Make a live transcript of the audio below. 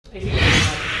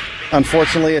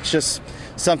Unfortunately, it's just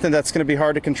something that's going to be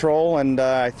hard to control, and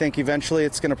I think eventually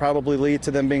it's going to probably lead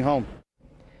to them being home.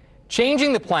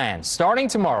 Changing the plans. Starting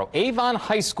tomorrow, Avon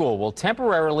High School will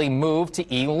temporarily move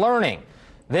to e-learning.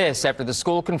 This after the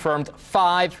school confirmed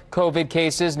 5 COVID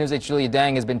cases. News 8's Julia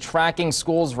Dang has been tracking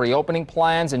schools' reopening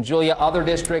plans, and Julia, other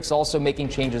districts also making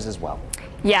changes as well.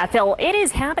 Yeah, Phil, it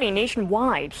is happening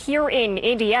nationwide. Here in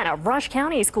Indiana, Rush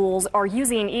County schools are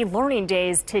using e-learning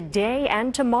days today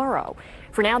and tomorrow.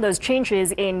 For now, those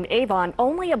changes in Avon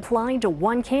only apply to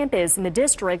one campus in the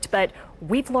district, but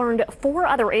we've learned 4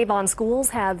 other Avon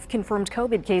schools have confirmed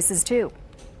COVID cases too.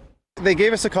 They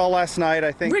gave us a call last night,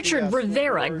 I think. Richard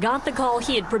Rivera got the call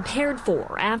he had prepared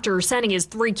for after sending his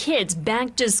 3 kids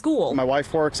back to school. My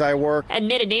wife works, I work.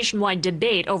 Amid a nationwide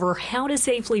debate over how to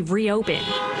safely reopen.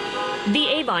 The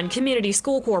Avon Community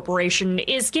School Corporation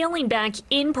is scaling back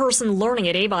in-person learning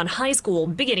at Avon High School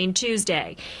beginning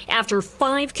Tuesday after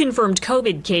 5 confirmed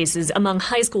COVID cases among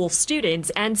high school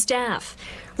students and staff.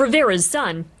 Rivera's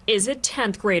son is a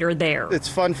 10th grader there. It's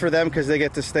fun for them because they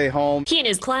get to stay home. He and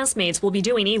his classmates will be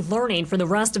doing e-learning for the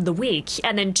rest of the week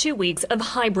and then 2 weeks of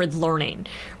hybrid learning.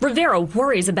 Rivera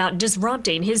worries about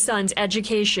disrupting his son's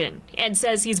education and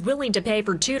says he's willing to pay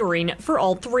for tutoring for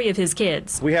all 3 of his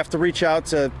kids. We have to reach out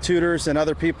to tutors and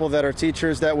other people that are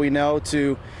teachers that we know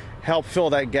to help fill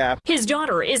that gap. His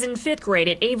daughter is in 5th grade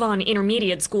at Avon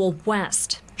Intermediate School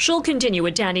West. She'll continue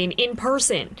attending in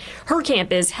person. Her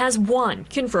campus has 1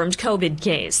 confirmed COVID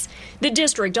case. The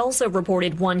district also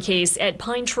reported 1 case at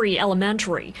Pine Tree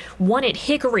Elementary, 1 at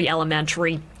Hickory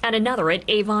Elementary, and another at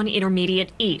Avon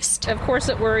Intermediate East. Of course,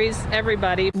 it worries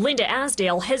everybody. Linda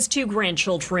Asdale has 2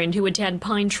 grandchildren who attend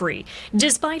Pine Tree.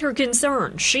 Despite her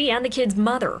concern, she and the kids'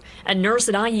 mother, a nurse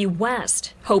at IU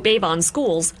West, hope Avon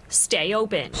schools stay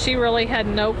open. She really had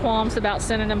no qualms about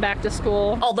sending them back to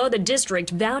school. Although the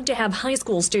district vowed to have high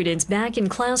school students back in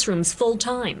classrooms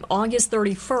full-time August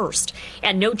 31st,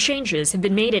 and no changes have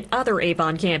been made at other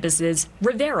Avon campuses,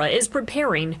 Rivera is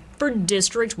preparing for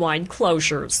district-wide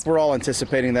closures. We're all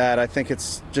anticipating that. I think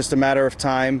it's just a matter of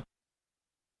time.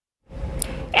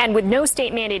 And with no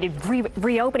state-mandated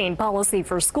reopening policy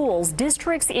for schools,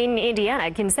 districts in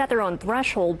Indiana can set their own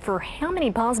threshold for how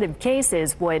many positive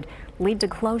cases would lead to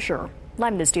closure.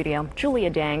 Live in the studio,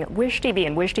 Julia Dang, Wish TV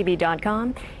and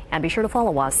WishTV.com, and be sure to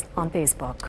follow us on Facebook.